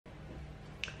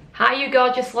Hi you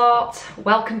gorgeous lot,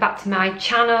 welcome back to my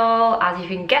channel. As you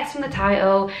can guess from the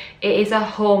title, it is a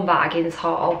Home Bargains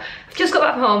haul. I've just got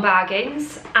back from Home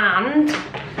Bargains and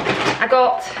I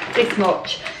got this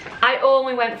much. I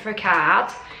only went for a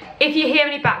card. If you hear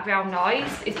any background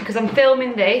noise, it's because I'm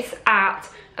filming this at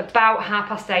about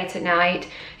 8:30 at night.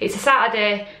 It's a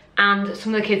Saturday and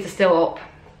some of the kids are still up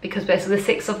because basically there's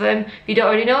 6 of them. If you don't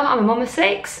already know, I'm a mum of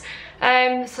 6.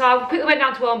 So I quickly went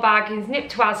down to Home Bargains,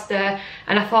 nipped to Asda,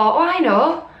 and I thought, oh I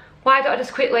know, why don't I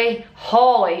just quickly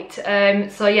haul it?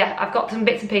 So yeah, I've got some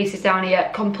bits and pieces down here,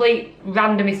 complete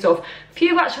randomy stuff.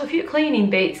 A few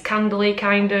cleaning bits, candly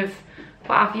kind of,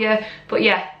 what have you. But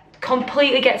yeah,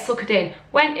 completely get suckered in.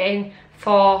 Went in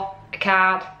for a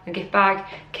card, a gift bag,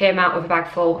 came out with a bag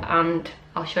full, and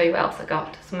I'll show you what else I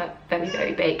got. Something very,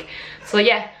 very big. So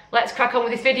yeah, let's crack on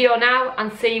with this video now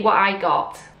and see what I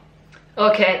got.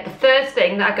 Okay, the first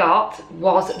thing that I got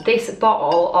was this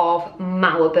bottle of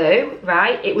Malibu,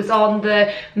 right? It was on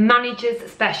the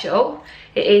manager's special.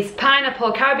 It is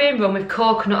pineapple Caribbean rum with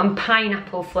coconut and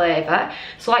pineapple flavour.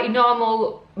 So like your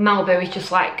normal Malibu is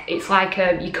just like, it's like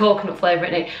your coconut flavour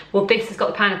in it. Well, this has got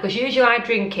the pineapple. Usually I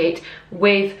drink it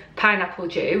with pineapple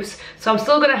juice. So I'm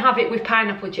still going to have it with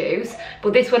pineapple juice,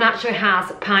 but this one actually has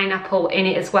pineapple in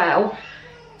it as well.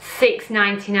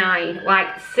 $6.99, like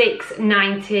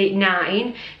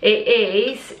 $6.99. It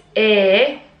is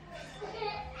a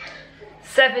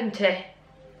 70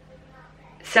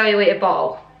 centilitre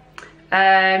bottle.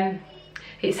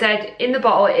 It said in the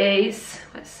bottle it is,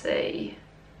 let's see,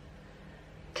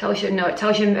 tells you, no, it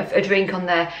tells you a drink on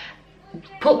there.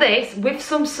 Put this with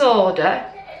some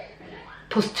soda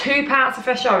plus 2 parts of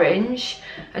fresh orange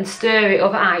and stir it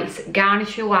over ice,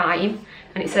 garnish your lime,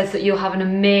 and it says that you'll have an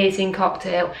amazing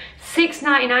cocktail.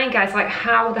 $6.99 guys, like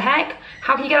how the heck?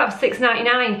 How can you get that for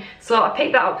 $6.99? So I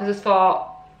picked that up because I just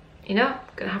thought, you know, I'm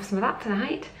gonna have some of that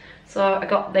tonight. So I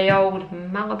got the old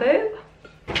Malibu.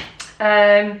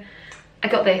 I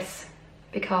got this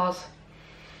because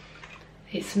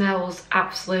it smells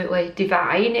absolutely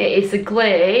divine. It is a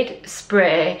Glade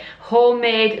spray,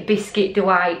 homemade biscuit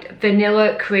delight,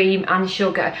 vanilla, cream and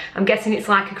sugar. I'm guessing it's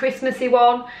like a Christmassy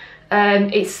one.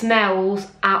 It smells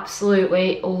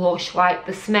absolutely lush, like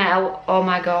the smell, oh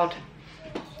my god,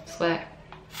 I swear.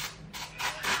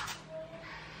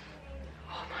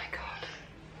 Oh my god.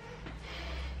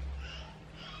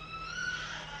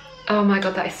 Oh my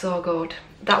god, that is so good.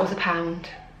 That was £1.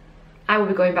 I will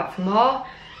be going back for more.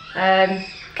 Can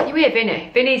you hear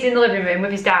Vinny? Vinny's in the living room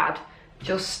with his dad,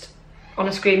 just on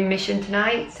a screaming mission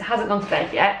tonight. So hasn't gone to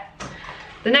bed yet.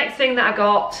 The next thing that I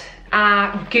got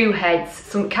are goo heads,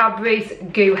 some Cadbury's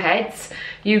goo heads.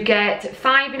 You get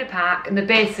 5 in a pack and they're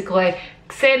basically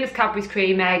same as Cadbury's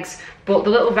cream eggs, but the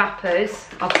little wrappers,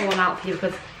 I'll pull one out for you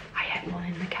because I had one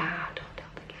in the car, don't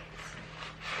tell the kids.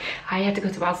 I had to go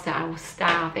to Asda, I was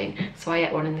starving, so I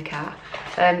ate one in the car.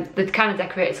 The kind of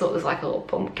decorated, so there's like a little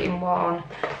pumpkin one,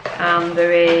 and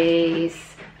there is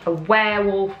a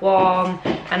werewolf one,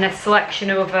 and a selection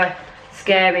of other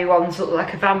scary ones that look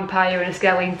like a vampire and a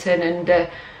skeleton and a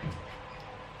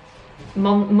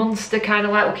monster kind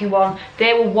of like looking one.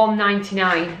 They were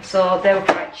 $1.99, so they were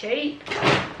quite cheap.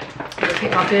 I'm gonna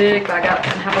pick my big bag up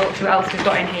and have a look at what else we've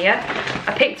got in here.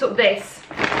 I picked up this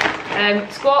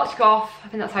Squatch Cough, I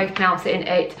think that's how you pronounce it, in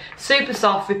it. Super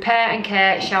Soft Repair and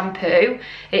Care shampoo.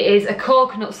 It is a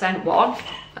coconut scent one.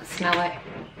 Let's smell it.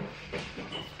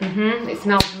 It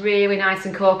smells really nice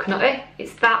and coconutty.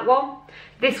 It's that one.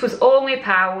 This was only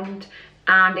 £1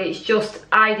 and it's just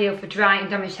ideal for dry and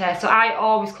damaged hair. So I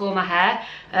always curl my hair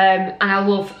and I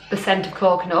love the scent of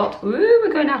coconut. Ooh,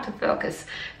 we're going out of focus.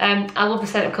 I love the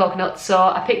scent of coconut, so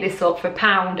I picked this up for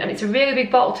 £1 and it's a really big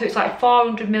bottle too. It's like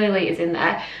 400 millilitres in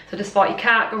there. So I just thought you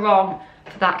can't go wrong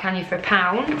for that, can you, for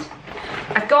 £1.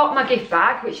 I got my gift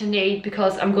bag, which I need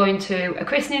because I'm going to a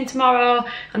christening tomorrow,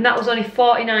 and that was only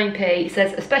 49p. It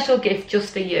says a special gift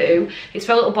just for you. It's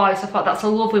for a little boy, so I thought that's a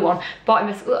lovely one. I bought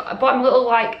him a little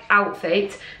like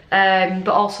outfit, but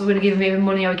also we're going to give him either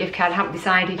money or a gift card. I haven't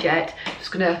decided yet.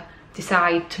 Just going to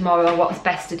decide tomorrow what's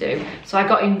best to do. So I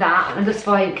got him that, and I'm just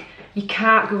like, you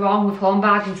can't go wrong with Home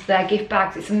Bargains, their gift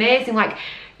bags. It's amazing. Like,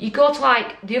 you go to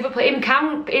like the other place,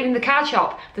 even the card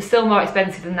shop, they're still more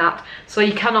expensive than that. So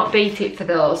you cannot beat it for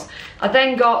those. I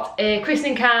then got a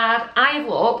christening card. I've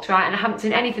looked, right, and I haven't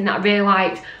seen anything that I really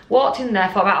liked. Walked in there,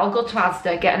 thought, right, I'll go to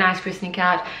Asda, get a nice christening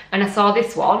card. And I saw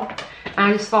this one, and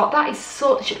I just thought, that is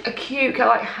such a cute card.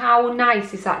 Like, how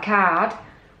nice is that card?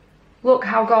 Look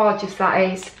how gorgeous that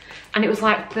is. And it was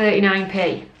like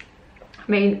 39p.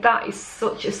 I mean, that is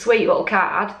such a sweet little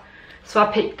card. So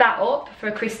I picked that up for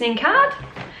a christening card.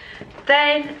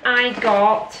 Then I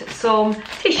got some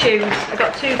tissues. I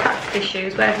got 2 packs of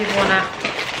tissues. Where do you want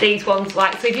to? These ones,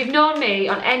 like, so if you've known me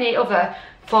on any other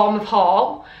form of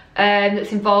haul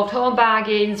that's involved Home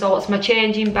Bargains, or what's my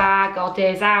changing bag, or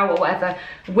days out, or whatever,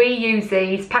 we use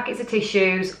these packets of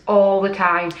tissues all the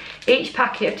time. Each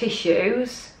packet of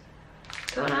tissues,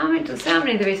 don't know how many, doesn't say how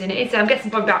many there is in it. I'm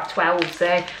guessing probably about 12, so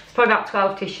it's probably about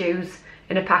 12 tissues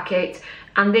in a packet.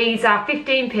 And these are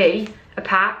 15p a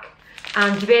pack,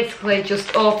 and you basically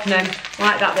just open them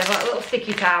like that. They've got a little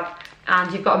sticky tab,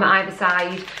 and you've got them at either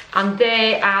side, and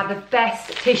they are the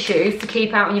best tissues to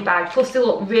keep out in your bag. Plus they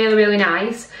look really, really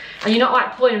nice, and you're not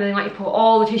like pulling them and like you put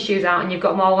all the tissues out and you've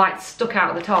got them all like stuck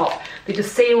out at the top. They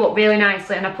just seal up really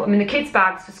nicely, and I put them in the kids'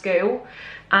 bags for school.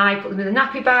 I put them in the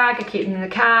nappy bag, I keep them in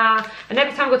the car, and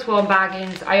every time I go to Home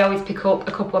Bargains I always pick up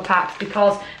a couple of packs,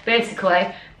 because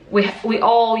basically we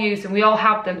all use them, we all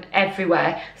have them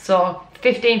everywhere. So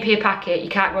 15p a packet, you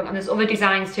can't go wrong. And there's other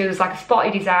designs too. There's like a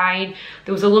spotty design,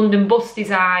 there was a London bus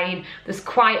design, there's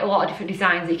quite a lot of different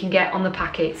designs that you can get on the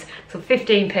packets. So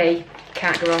 15p,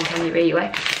 can't go wrong, can you really?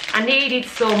 I needed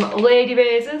some lady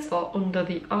razors for under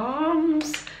the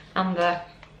arms and the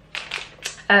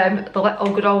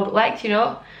good old legs, you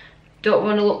know. Don't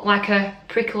want to look like a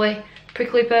prickly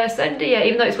person, do you?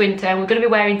 Even though it's winter and we're going to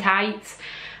be wearing tights,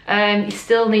 you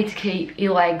still need to keep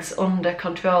your legs under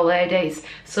control, ladies.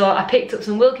 So I picked up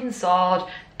some Wilkins Sword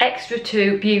Extra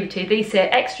 2 Beauty. These say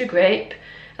extra grip,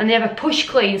 and they have a push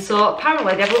clean, so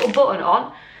apparently they have a little button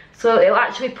on, so it'll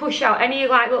actually push out any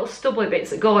like little stubbly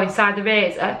bits that go inside the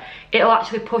razor. It'll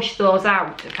actually push those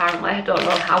out, apparently. I don't know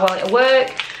how well it'll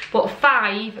work, but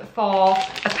 5 for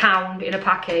 £1 in a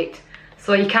packet.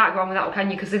 So you can't go wrong with that, can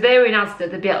you? Because if they were in Asda,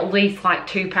 they'd be at least like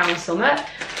 £2 something.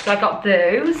 So I got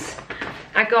those.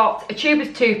 I got a tube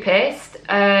of toothpaste,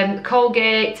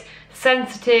 Colgate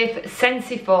Sensitive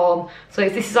Sensifoam. So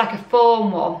this is like a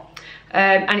foam one.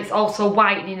 And it's also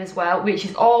whitening as well, which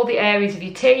is all the areas of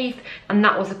your teeth, and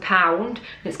that was £1. And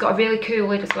it's got a really cool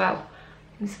lid as well.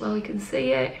 Well, you can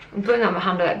see it. I'm putting that on my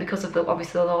hand out because of the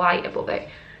obviously the light above it,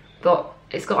 but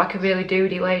it's got like a really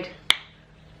doody lid. It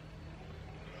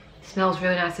smells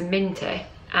really nice and minty,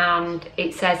 and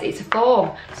it says it's a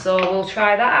foam, so we'll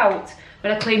try that out.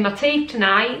 When I clean my teeth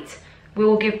tonight, we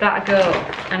will give that a go,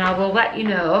 and I will let you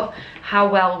know how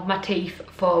well my teeth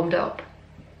foamed up.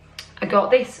 I got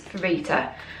this for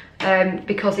Rita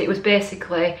because it was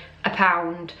basically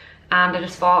 £1, and I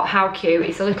just thought how cute.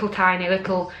 It's a little tiny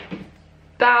little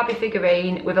Barbie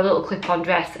figurine with a little clip-on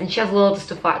dress, and she has loads of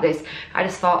stuff like this. I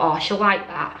just thought, oh, she'll like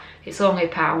that. It's only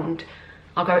 £1.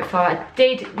 I'll go it for her. I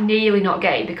did nearly not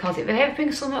get it because if I ever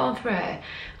bring something on for her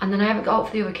and then I haven't got it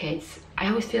for the other kids, I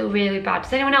always feel really bad.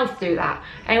 Does anyone else do that?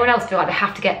 Anyone else feel like they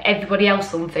have to get everybody else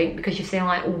something because you've seen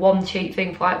like one cheap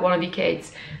thing for like one of your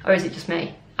kids? Or is it just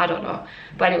me? I don't know.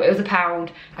 But anyway, it was £1.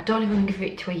 I don't even give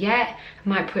it to her yet. I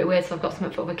might put it away so I've got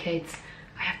something for other kids.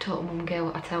 I have total mum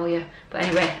guilt, I tell you. But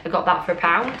anyway, I got that for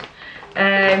 £1.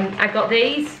 I got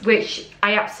these, which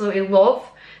I absolutely love.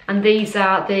 And these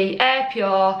are the Air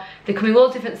Pure. They come in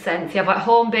loads of different scents. You have like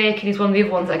Home Baking is one of the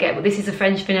other ones I get, but this is a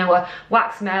French vanilla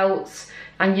wax melts.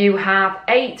 And you have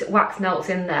 8 wax melts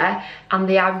in there, and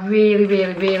they are really,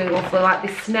 really, really lovely. Like,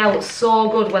 they smell so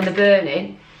good when they're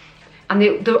burning. And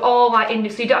they're all like in,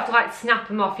 so you don't have to like snap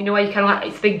them off, you know, where you kind of like,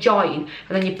 it's a big joint,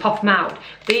 and then you pop them out.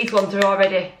 These ones are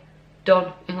already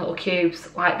done in little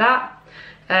cubes like that.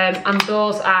 And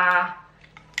those are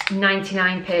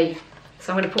 99p.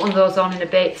 So I'm going to put one of those on in a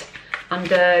bit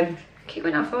and keep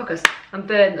going out of focus and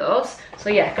burn those.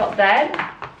 So yeah, got them.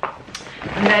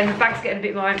 And then the bag's getting a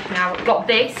bit more empty now. Got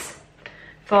this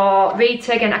for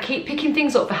Rita. Again, I keep picking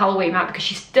things up for Halloween, right, because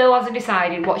she still hasn't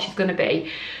decided what she's going to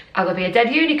be. I'll be a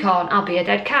dead unicorn, I'll be a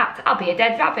dead cat, I'll be a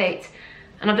dead rabbit.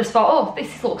 And I just thought, oh,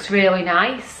 this looks really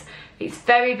nice. It's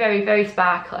very, very, very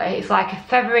sparkly. It's like a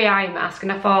feathery eye mask,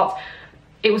 and I thought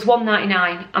it was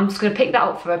 £1.99. I'm just going to pick that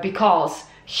up for her because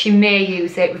she may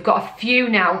use it. We've got a few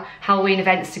now Halloween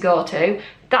events to go to.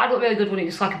 That'd look really good, wouldn't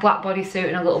it? Just like a black bodysuit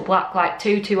and a little black like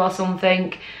tutu or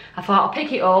something. I thought I'll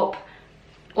pick it up,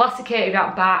 elasticated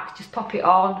that back, just pop it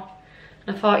on.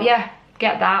 And I thought, yeah,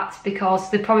 get that,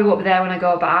 because they probably won't be there when I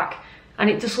go back. And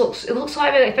it just looks, it looks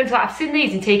like really expensive. Like, I've seen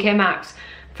these in TK Maxx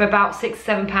for about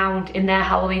 £6–7 in their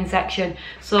Halloween section.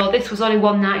 So this was only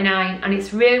 £1.99, and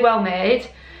it's really well made.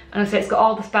 And I say it's got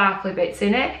all the sparkly bits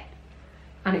in it,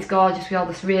 and it's gorgeous with all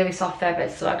this really soft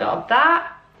feathers. So I got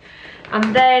that.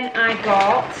 And then I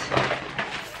got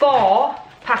 4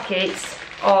 packets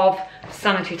of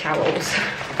sanitary towels.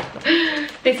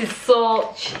 This is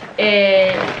such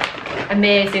an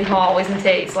amazing haul, isn't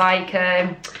it? It's like,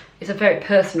 it's a very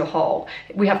personal haul.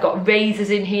 We have got razors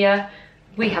in here,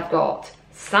 we have got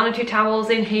sanitary towels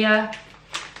in here.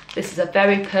 This is a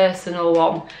very personal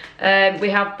one. We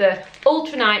have the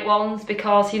ultranight ones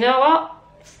because you know what?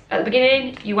 At the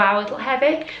beginning, you are a little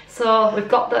heavy. So we've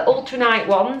got the ultranight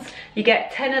ones. You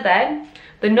get 10 of them.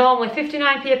 They're normally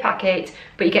 59p a packet,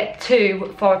 but you get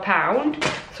 2 for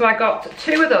 £1. So I got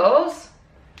 2 of those.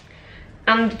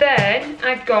 And then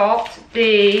I got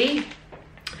the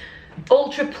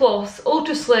Ultra Plus,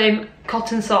 Ultra Slim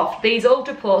Cotton Soft. These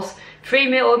Ultra Plus,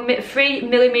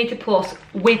 3mm plus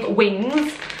with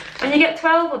wings. And you get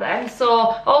 12 of them. So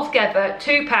altogether,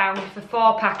 £2 for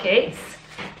 4 packets.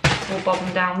 So we'll bob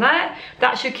them down there.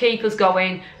 That should keep us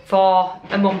going for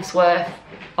a month's worth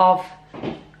of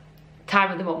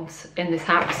time of the months in this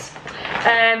house.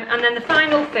 And then the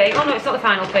final thing, oh no, it's not the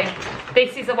final thing.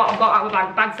 This is what I've got out of my bag.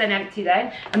 The bag's then empty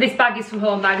then. And this bag is from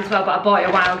Home Bag as well, but I bought it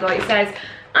a while ago. It says,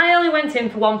 I only went in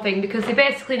for one thing because they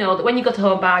basically know that when you go to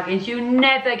Home Bargains, you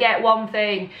never get one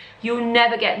thing. You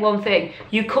never get one thing.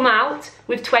 You come out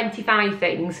with 25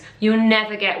 things. You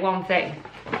never get one thing.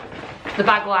 The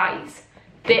bag lies.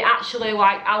 They actually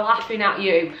like are laughing at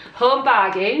you. Home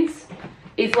Bargains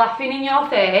is laughing in your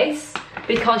face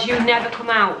because you never come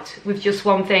out with just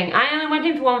one thing. I only went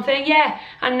in for one thing, yeah,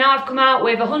 and now I've come out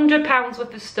with £100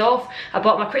 worth of stuff. I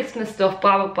bought my Christmas stuff,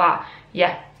 blah, blah, blah.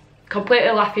 Yeah,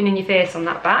 completely laughing in your face on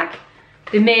that bag.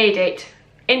 They made it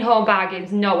in Home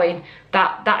Bargains knowing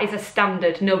that that is a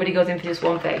standard. Nobody goes in for just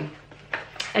one thing.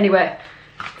 Anyway,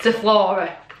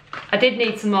 Zaflora. I did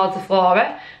need some more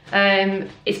Zaflora.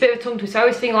 It's a bit of a tongue twister. I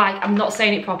always think like I'm not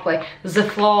saying it properly.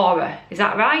 Zaflora, is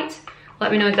that right?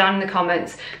 Let me know down in the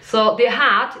comments. So they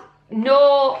had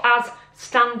no as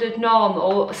standard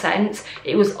normal scents.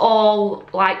 It was all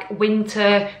like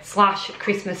winter /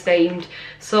 Christmas themed.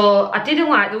 So I didn't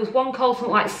like, there was one called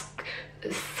something like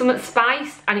something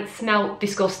spiced and it smelled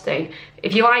disgusting.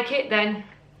 If you like it, then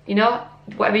you know,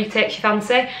 whatever you takes your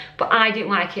fancy, but I didn't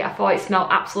like it. I thought it smelled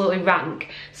absolutely rank.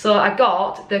 So I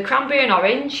got the cranberry and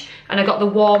orange and I got the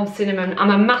warm cinnamon. I'm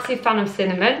a massive fan of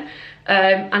cinnamon.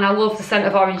 And I love the scent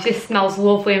of orange. This smells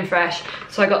lovely and fresh.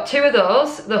 So I got 2 of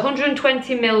those, the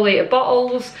 120ml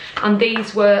bottles, and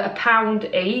these were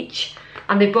 £1 each,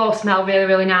 and they both smell really,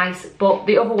 really nice. But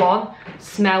the other one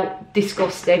smelled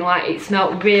disgusting. Like it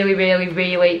smelled really, really,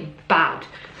 really bad,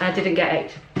 and I didn't get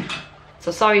it.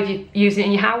 So sorry if you're using it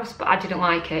in your house, but I didn't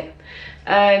like it.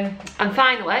 And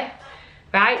finally,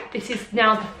 right, this is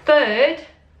now the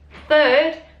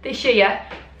third this year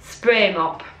spray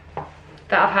mop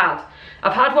that I've had.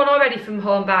 I've had one already from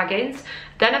Home Bargains,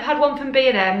 then I've had one from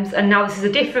B&M's, and now this is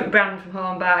a different brand from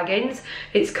Home Bargains.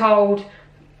 It's called,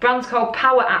 brand's called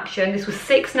Power Action. This was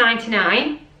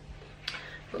 $6.99.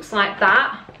 Looks like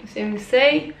that, as you can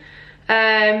see.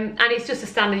 And it's just a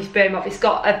standard spray mop. It's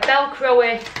got a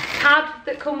Velcro pad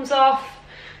that comes off.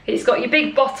 It's got your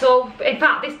big bottle. In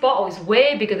fact, this bottle is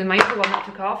way bigger than my other one that I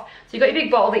took off. So you've got your big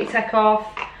bottle that you take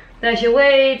off. There's your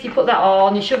lid, you put that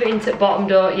on, you shove it into the bottom,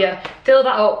 don't you? Fill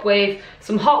that up with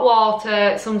some hot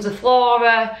water, some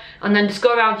Zaflora, and then just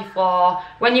go around your floor.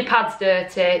 When your pad's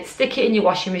dirty, stick it in your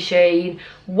washing machine,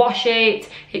 wash it.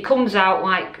 It comes out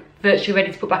like virtually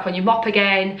ready to put back on your mop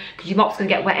again, because your mop's going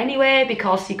to get wet anyway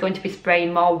because you're going to be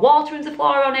spraying more water and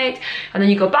Zaflora on it, and then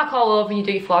you go back all over and you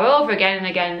do your floor over again and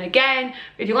again and again.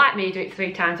 If you like me, you do it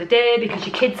 3 times a day because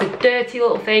your kids are dirty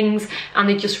little things and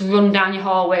they just run down your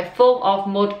hallway full of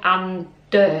mud and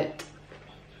dirt.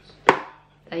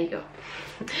 There you go.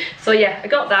 So yeah, I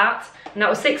got that, and that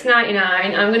was $6.99.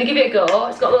 I'm going to give it a go.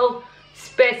 It's got a little,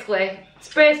 basically,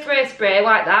 spray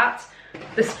like that.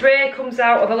 The spray comes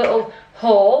out of a little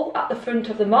hole at the front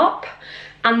of the mop,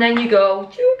 and then you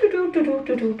go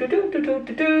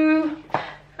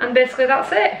and basically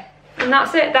that's it. And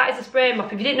that's it. That is a spray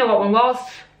mop. If you didn't know what one was,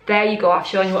 there you go. I've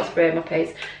shown you what spray mop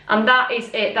is. And that is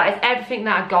it. That is everything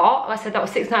that I got. Like I said, that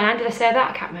was $6.99. Did I say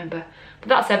that? I can't remember. But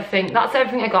that's everything. That's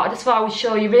everything I got. I just thought I would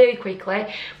show you really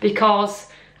quickly because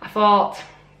I thought,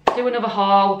 do another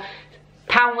haul.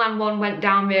 Poundland one went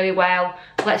down really well.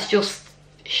 Let's just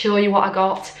show you what I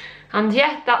got. And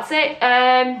yeah, that's it.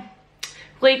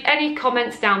 Leave any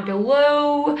comments down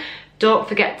below. Don't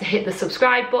forget to hit the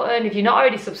subscribe button. If you're not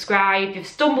already subscribed, you've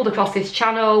stumbled across this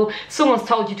channel, someone's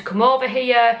told you to come over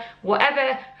here,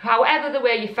 whatever, however the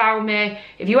way you found me,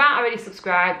 if you aren't already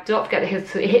subscribed, don't forget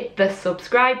to hit the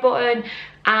subscribe button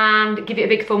and give it a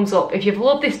big thumbs up. If you've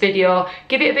loved this video,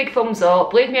 give it a big thumbs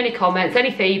up, leave me any comments,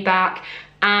 any feedback,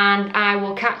 and I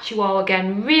will catch you all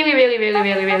again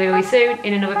really soon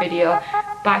in another video.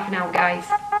 Bye for now,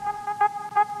 guys.